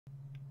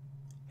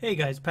Hey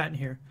guys, Patton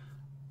here.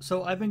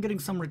 So I've been getting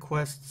some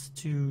requests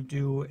to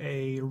do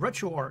a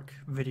RetroArch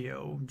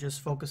video,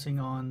 just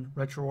focusing on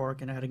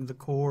RetroArch and adding the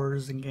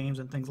cores and games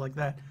and things like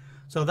that.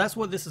 So that's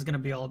what this is going to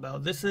be all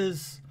about. This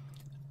is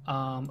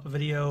a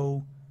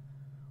video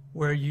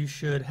where you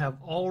should have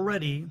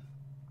already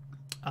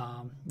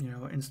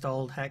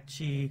installed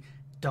Hakchi,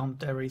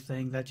 dumped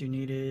everything that you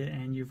needed,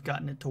 and you've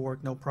gotten it to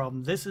work no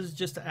problem. This is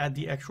just to add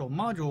the actual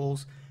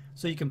modules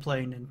so you can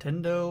play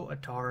Nintendo,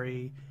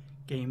 Atari,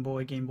 Game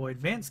Boy, Game Boy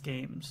Advance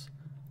games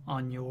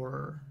on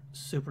your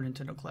Super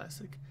Nintendo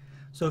Classic.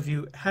 So if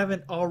you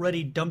haven't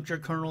already dumped your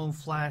kernel and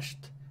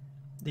flashed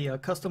the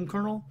custom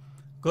kernel,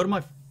 go to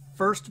my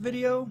first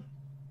video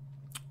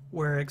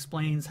where it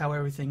explains how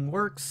everything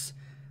works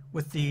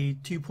with the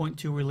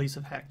 2.2 release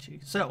of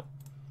Hakchi. So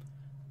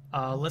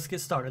let's get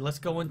started. Let's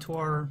go into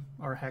our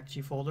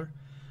Hakchi folder.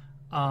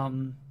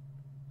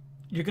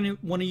 You're going to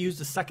want to use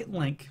the second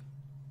link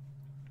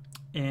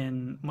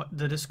in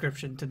the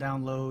description to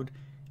download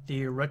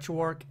the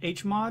RetroArch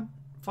HMod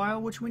file,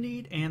 which we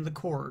need, and the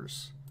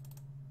cores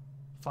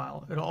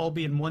file. It'll all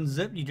be in one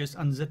zip. You just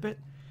unzip it.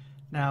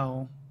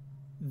 Now,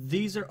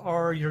 these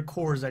are your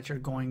cores that you're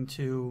going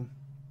to,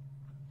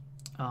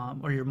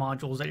 or your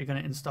modules that you're going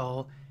to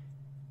install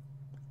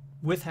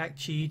with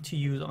Hakchi to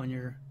use on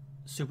your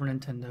Super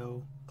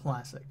Nintendo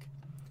Classic.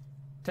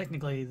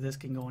 Technically, this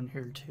can go in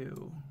here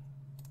too.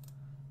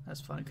 That's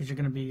fine because you're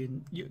going to be,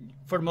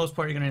 for the most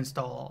part, you're going to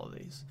install all of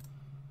these.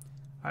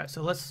 Alright,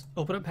 so let's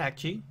open up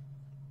Hakchi.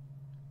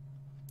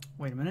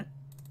 Wait a minute.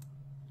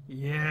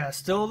 Yeah,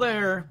 still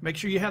there. Make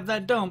sure you have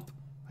that dump.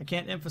 I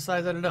can't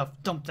emphasize that enough.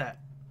 Dump that.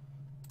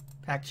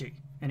 Hakchi.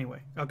 Anyway,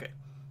 okay.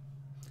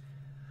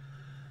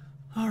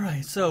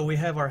 Alright, so we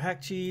have our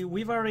Hakchi.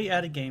 We've already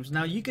added games.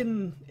 Now you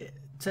can,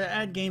 to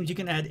add games, you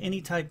can add any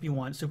type you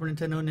want. Super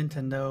Nintendo,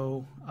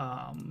 Nintendo,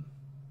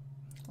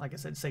 like I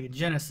said, Sega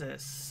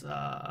Genesis,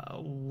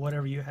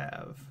 whatever you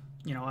have.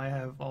 You know, I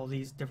have all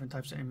these different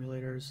types of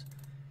emulators.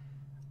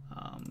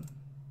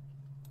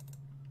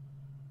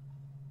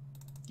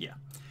 Yeah,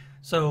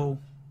 so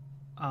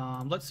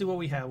let's see what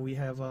we have. We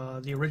have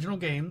the original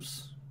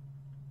games.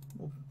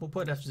 We'll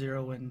put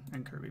F-Zero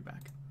and Kirby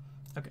back.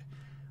 Okay,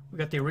 we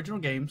got the original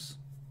games.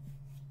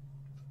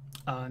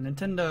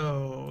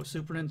 Nintendo,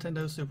 Super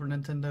Nintendo, Super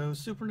Nintendo,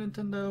 Super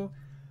Nintendo.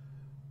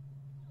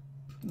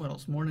 What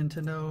else? More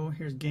Nintendo.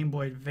 Here's Game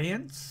Boy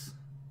Advance,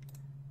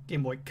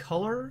 Game Boy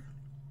Color,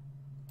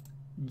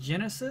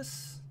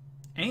 Genesis,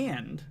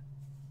 and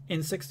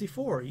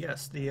N64.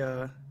 Yes,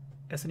 the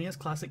SNES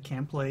Classic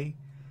can play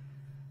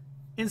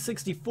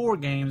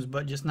N64 games,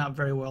 but just not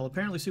very well.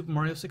 Apparently Super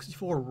Mario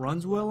 64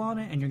 runs well on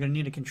it, and you're going to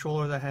need a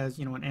controller that has,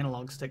 you know, an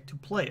analog stick to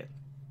play it.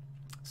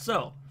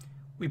 So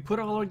we put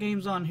all our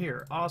games on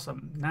here.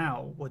 Awesome.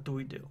 Now what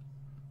do?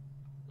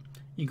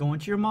 You go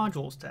into your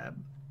modules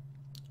tab,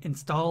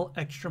 install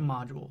extra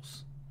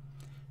modules.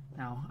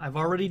 Now I've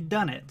already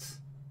done it,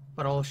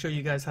 but I'll show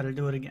you guys how to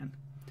do it again.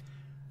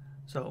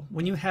 So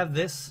when you have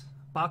this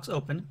box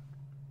open,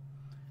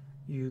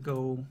 you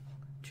go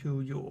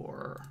to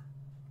your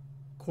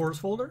cores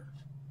folder.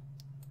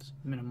 Let's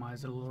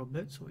minimize it a little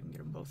bit so we can get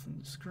them both in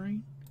the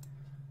screen.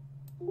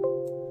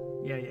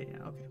 Yeah,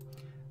 okay.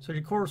 So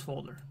your cores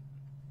folder,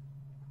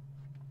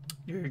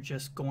 you're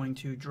just going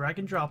to drag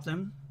and drop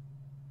them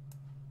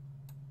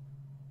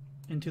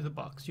into the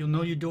box. You'll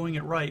know you're doing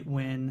it right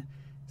when,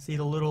 see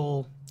the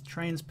little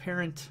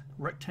transparent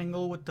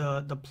rectangle with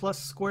the plus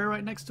square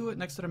right next to it,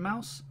 next to the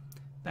mouse?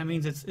 That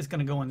means it's going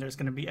to go in there, it's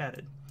going to be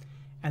added.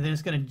 And then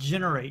it's going to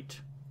generate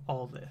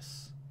all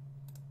this.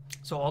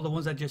 So all the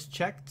ones I just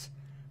checked,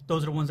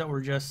 those are the ones that were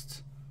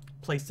just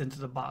placed into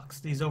the box.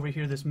 These over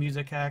here, this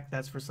music hack,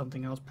 that's for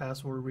something else,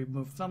 password,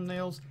 remove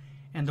thumbnails,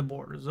 and the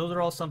borders. Those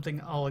are all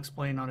something I'll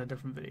explain on a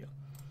different video.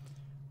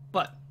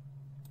 But,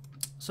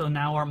 so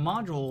now our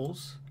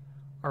modules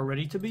are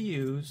ready to be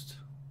used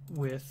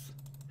with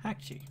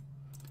Hakchi.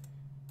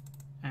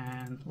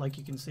 And like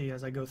you can see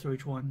as I go through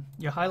each one,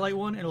 you highlight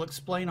one, it'll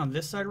explain on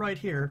this side right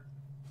here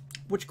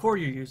which core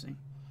you're using.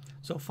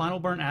 So Final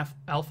Burn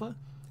Alpha,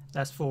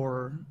 that's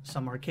for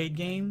some arcade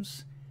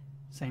games.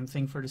 Same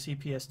thing for the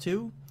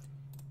CPS2.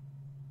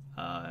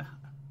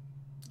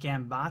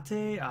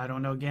 Gambate, I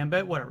don't know,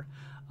 Gambit, whatever.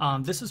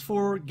 This is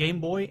for Game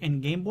Boy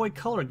and Game Boy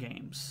Color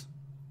games.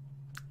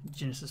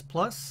 Genesis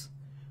Plus,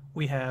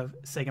 we have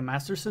Sega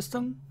Master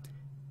System,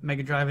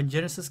 Mega Drive and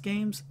Genesis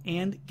games,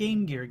 and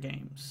Game Gear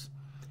games.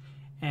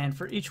 And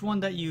for each one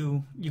that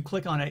you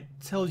click on, it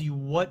tells you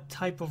what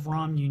type of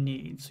ROM you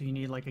need. So you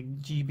need like a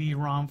GB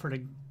ROM for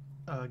the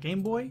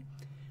Game Boy.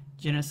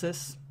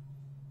 Genesis,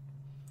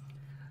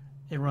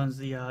 it runs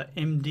the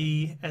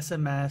MD,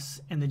 SMS,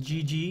 and the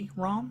GG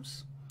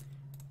ROMs.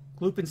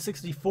 Gloop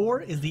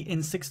N64 is the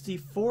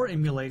N64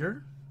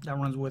 emulator that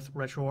runs with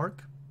RetroArch.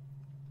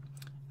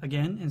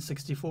 Again,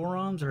 N64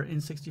 ROMs or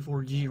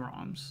N64G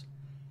ROMs.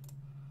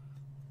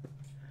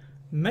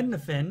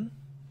 Mednafin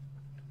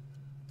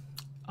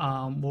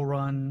will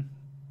run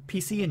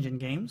PC Engine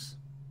games.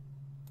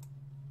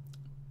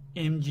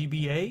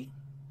 MGBA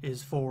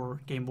is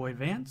for Game Boy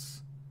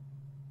Advance.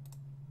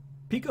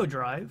 Pico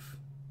Drive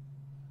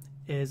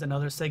is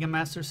another Sega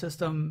Master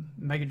System,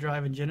 Mega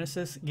Drive, and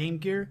Genesis Game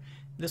Gear.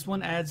 This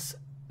one adds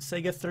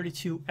Sega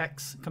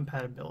 32X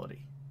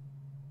compatibility.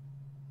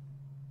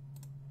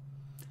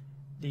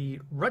 The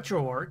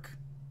RetroArch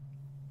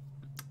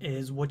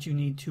is what you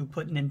need to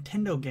put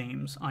Nintendo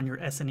games on your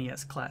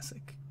SNES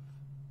Classic.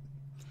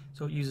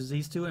 So it uses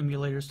these two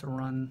emulators to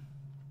run,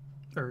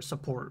 or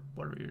support,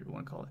 whatever you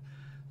want to call it.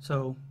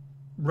 So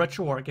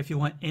RetroArch, if you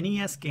want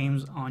NES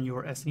games on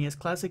your SNES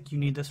Classic, you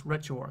need this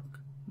RetroArch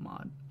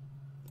mod.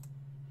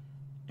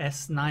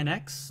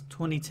 S9X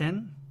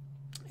 2010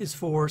 is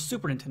for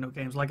Super Nintendo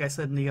games. Like I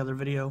said in the other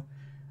video,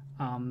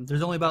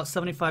 there's only about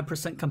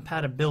 75%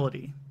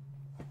 compatibility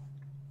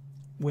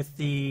with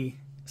the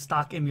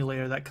stock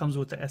emulator that comes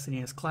with the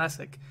SNES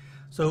Classic.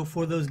 So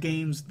for those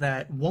games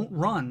that won't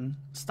run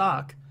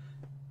stock,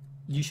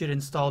 you should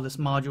install this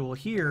module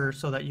here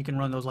so that you can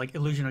run those, like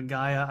Illusion of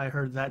Gaia. I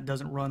heard that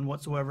doesn't run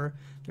whatsoever.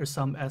 There's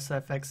some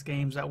SFX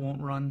games that won't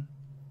run.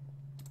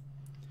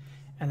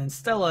 And then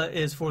Stella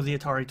is for the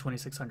Atari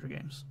 2600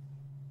 games.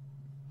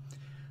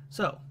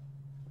 So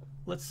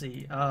let's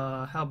see,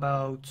 how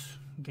about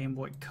Game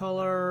Boy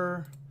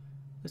Color?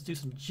 Let's do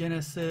some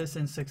Genesis,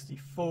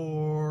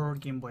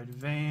 N64, Game Boy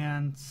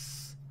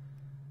Advance,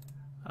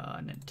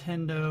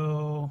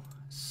 Nintendo,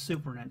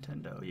 Super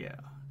Nintendo, yeah.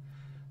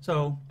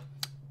 So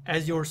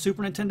as your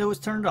Super Nintendo is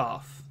turned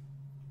off,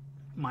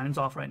 mine is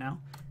off right now,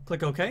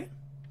 click OK.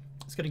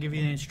 It's going to give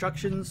you the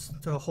instructions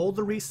to hold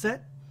the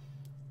reset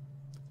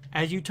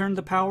as you turn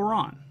the power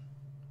on.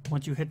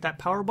 Once you hit that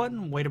power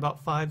button, wait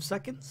about 5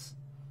 seconds.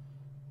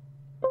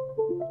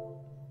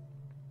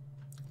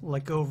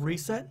 Let go of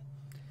reset.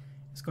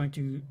 It's going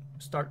to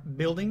start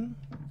building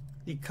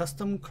the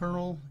custom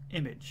kernel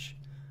image,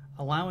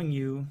 allowing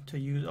you to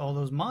use all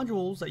those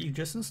modules that you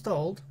just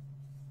installed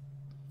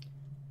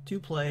to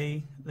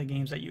play the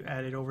games that you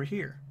added over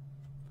here.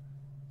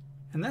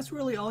 And that's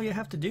really all you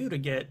have to do to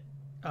get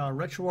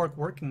RetroArch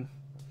working.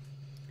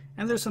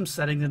 And there's some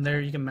settings in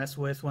there you can mess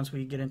with. Once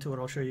we get into it,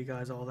 I'll show you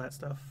guys all that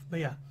stuff. But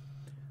yeah,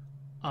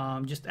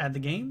 just add the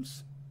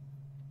games,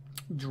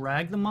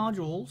 drag the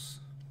modules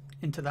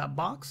into that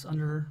box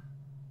under,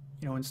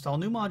 install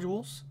new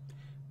modules.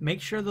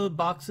 Make sure the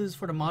boxes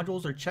for the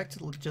modules are checked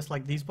just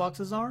like these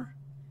boxes are.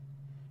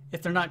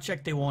 If they're not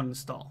checked, they won't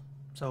install.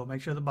 So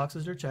make sure the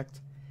boxes are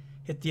checked.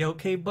 Hit the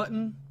OK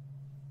button,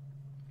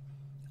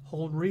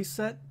 hold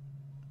reset,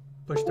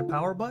 push the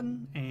power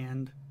button,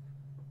 and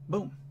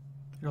boom.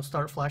 It'll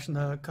start flashing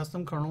the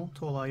custom kernel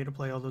to allow you to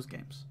play all those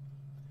games.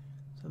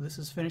 So this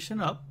is finishing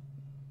up.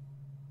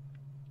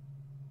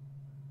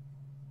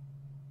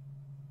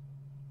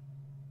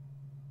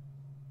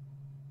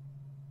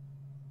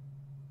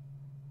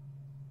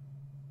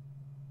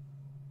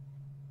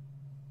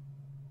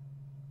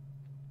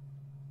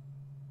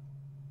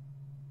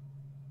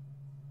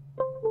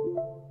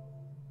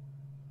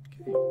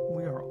 Okay,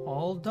 we are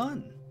all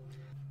done.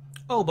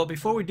 Oh, but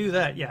before we do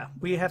that, yeah,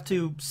 we have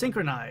to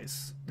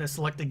synchronize the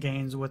selected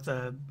games with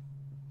the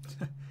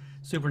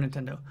Super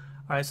Nintendo.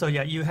 Alright, so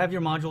yeah, you have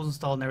your modules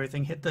installed and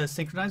everything. Hit the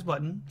synchronize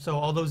button. So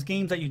all those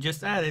games that you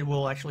just added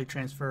will actually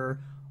transfer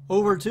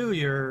over to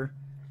your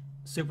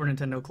Super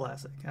Nintendo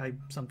Classic. I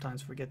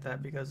sometimes forget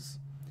that because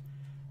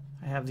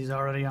I have these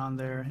already on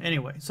there.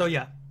 Anyway, so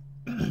yeah,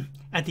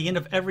 at the end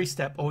of every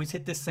step, always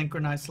hit this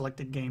synchronize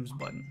selected games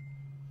button.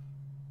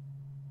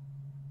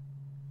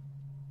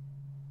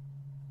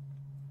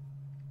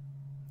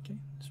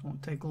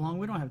 Won't take long.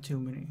 We don't have too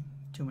many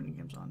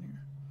games on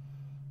here.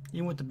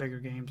 Even with the bigger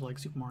games like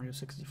Super Mario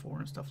 64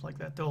 and stuff like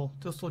that, they'll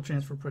still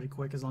transfer pretty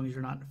quick as long as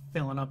you're not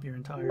filling up your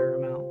entire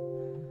amount.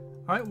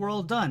 Alright, we're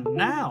all done.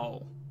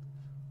 Now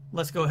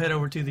let's go head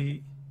over to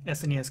the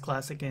SNES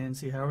Classic and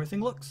see how everything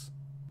looks.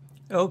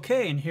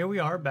 Okay, and here we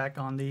are back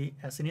on the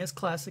SNES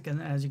Classic, and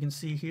as you can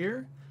see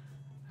here,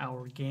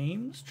 our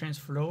games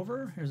transferred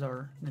over. Here's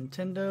our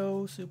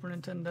Nintendo, Super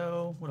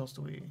Nintendo. What else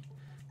do we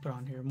put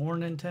on here? More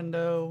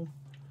Nintendo.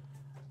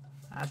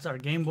 That's our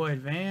Game Boy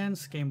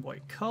Advance, Game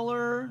Boy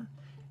Color.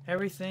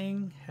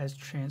 Everything has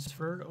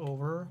transferred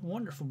over.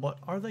 Wonderful. But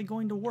are they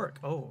going to work?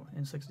 Oh,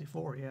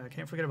 N64. Yeah, I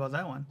can't forget about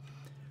that one.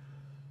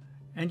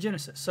 And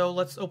Genesis. So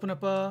let's open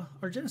up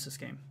our Genesis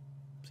game.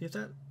 See if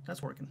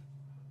that's working.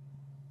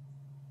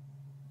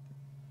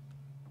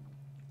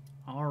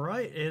 All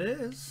right, it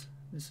is.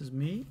 This is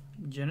me,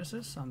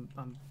 Genesis.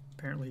 I'm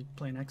apparently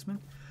playing X-Men.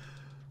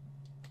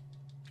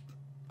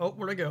 Oh,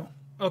 where'd I go?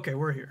 Okay,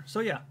 we're here.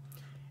 So yeah.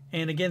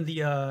 And again,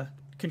 the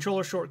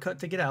controller shortcut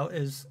to get out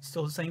is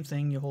still the same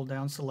thing. You hold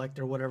down select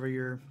or whatever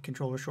your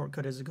controller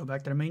shortcut is to go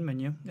back to the main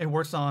menu. It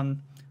works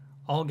on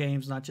all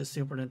games, not just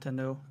Super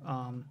Nintendo.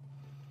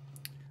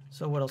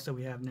 So what else do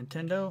we have?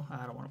 Nintendo?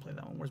 I don't want to play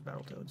that one. Where's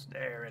Battletoads?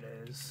 There it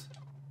is.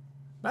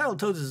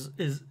 Battletoads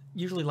is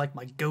usually like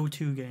my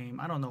go-to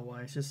game. I don't know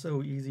why. It's just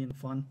so easy and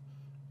fun.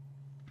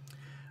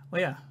 Well,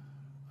 yeah.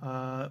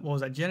 What was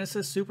that?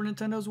 Genesis, Super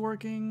Nintendo's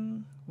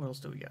working. What else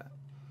do we got?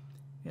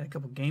 We got a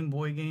couple Game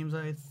Boy games,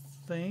 I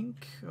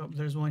think. Oh,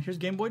 there's one. Here's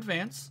Game Boy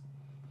Advance.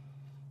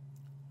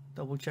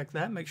 Double check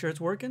that, make sure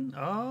it's working.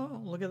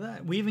 Oh, look at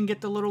that. We even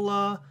get the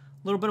little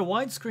bit of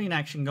widescreen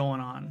action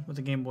going on with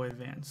the Game Boy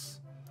Advance.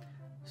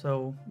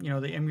 So, you know,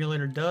 the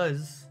emulator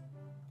does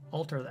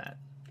alter that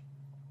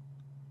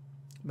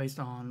based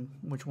on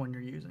which one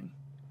you're using.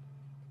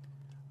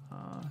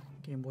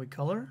 Game Boy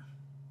Color.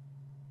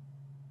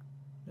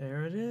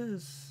 There it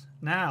is.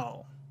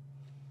 Now,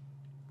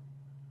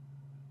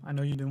 I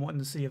know you've been wanting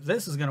to see if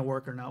this is going to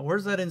work or not.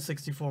 Where's that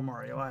N64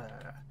 Mario?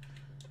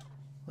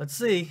 Let's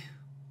see.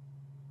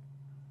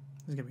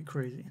 This is going to be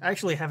crazy. I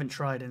actually haven't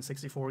tried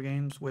N64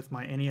 games with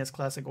my NES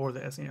Classic or the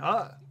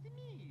SNES.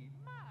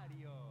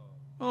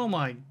 Oh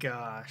my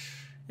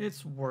gosh.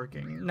 It's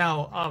working.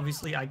 Now,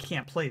 obviously, I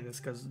can't play this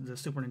because the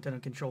Super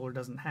Nintendo controller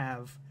doesn't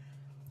have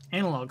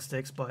analog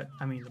sticks, but,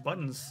 I mean, the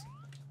buttons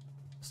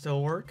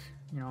still work.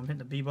 You know, I'm hitting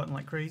the B button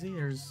like crazy.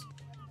 There's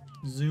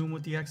zoom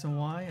with the X and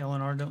Y. L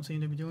and R don't seem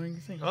to be doing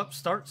anything. Oh,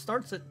 starts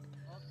it.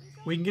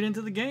 We can get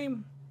into the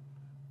game.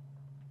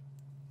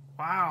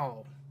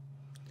 Wow.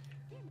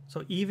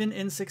 So even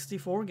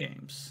N64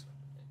 games.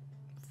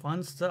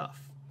 Fun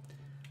stuff.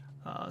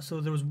 So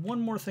there was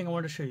one more thing I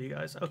wanted to show you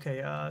guys.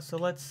 Okay, so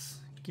let's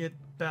get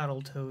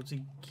Battletoads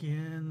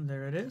again.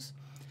 There it is.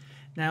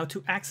 Now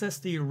to access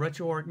the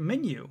RetroArch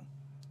menu,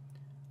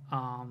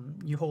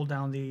 you hold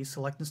down the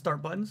select and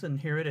start buttons, and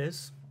here it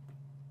is.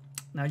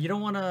 Now you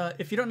don't want to,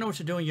 if you don't know what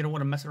you're doing, you don't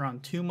want to mess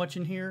around too much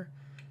in here,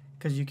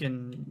 because you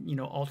can, you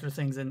know, alter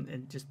things and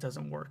it just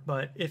doesn't work.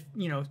 But if,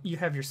 you know, you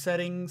have your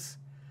settings,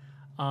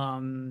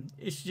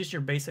 it's just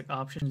your basic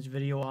options,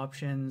 video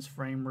options,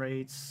 frame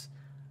rates,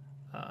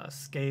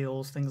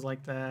 scales, things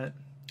like that,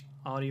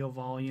 audio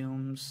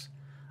volumes.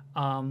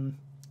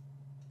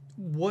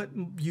 What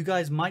you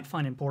guys might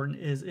find important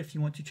is if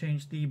you want to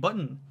change the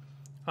button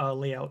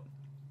layout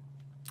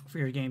for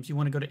your games, you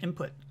want to go to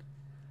input,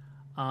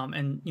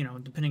 and you know,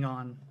 depending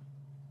on,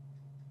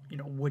 you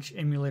know, which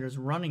emulator is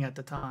running at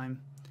the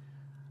time,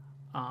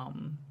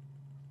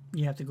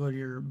 you have to go to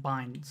your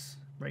binds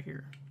right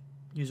here.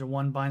 User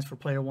 1 binds for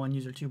player 1,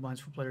 user 2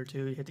 binds for player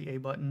 2. You hit the A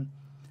button,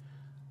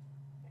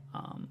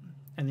 and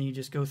then you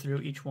just go through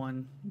each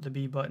one. The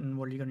B button,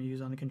 what are you going to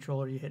use on the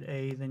controller? You hit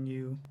A, then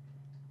you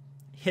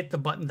hit the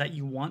button that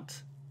you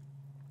want.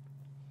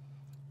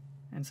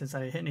 And since I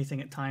didn't hit anything,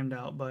 it timed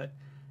out, but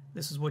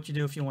this is what you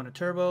do if you want a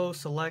turbo.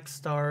 Select,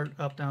 start,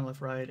 up, down,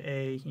 left, right,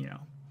 A, you know.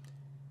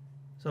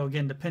 So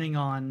again, depending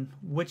on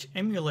which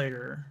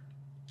emulator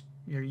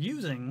you're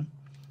using,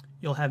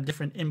 you'll have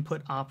different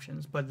input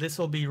options, but this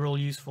will be real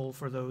useful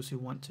for those who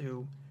want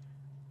to,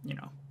 you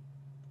know,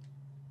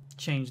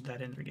 change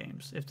that in their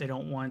games. If they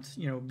don't want,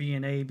 you know, B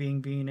and A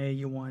being B and A,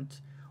 you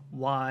want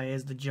Y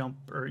as the jump,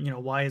 or, you know,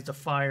 Y is the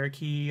fire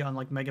key on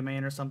like Mega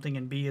Man or something,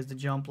 and B is the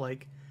jump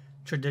like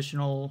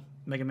traditional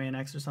Mega Man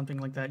X or something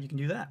like that. You can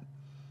do that.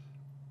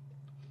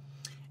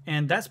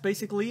 And that's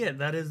basically it.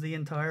 That is the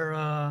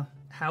entire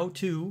how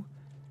to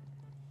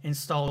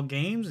install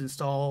games,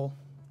 install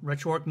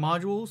RetroArch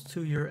modules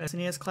to your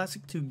SNES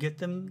Classic to get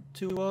them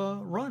to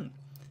run.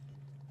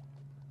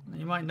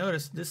 You might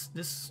notice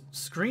this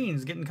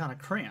screen's getting kind of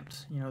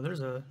cramped. You know,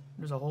 there's a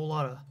whole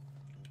lot of,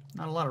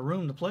 not a lot of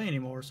room to play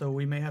anymore, so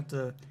we may have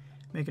to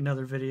make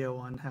another video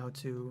on how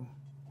to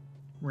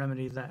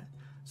remedy that.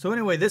 So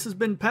anyway, this has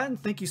been Patton.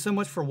 Thank you so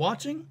much for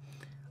watching.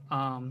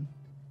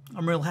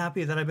 I'm real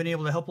happy that I've been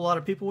able to help a lot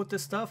of people with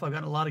this stuff. I've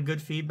gotten a lot of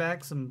good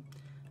feedback, some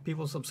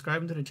people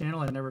subscribing to the channel.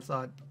 I never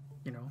thought,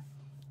 you know,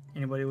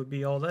 anybody would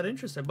be all that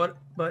interested. But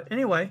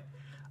anyway,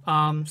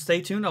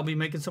 stay tuned. I'll be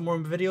making some more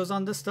videos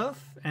on this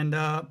stuff, and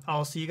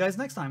I'll see you guys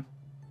next time.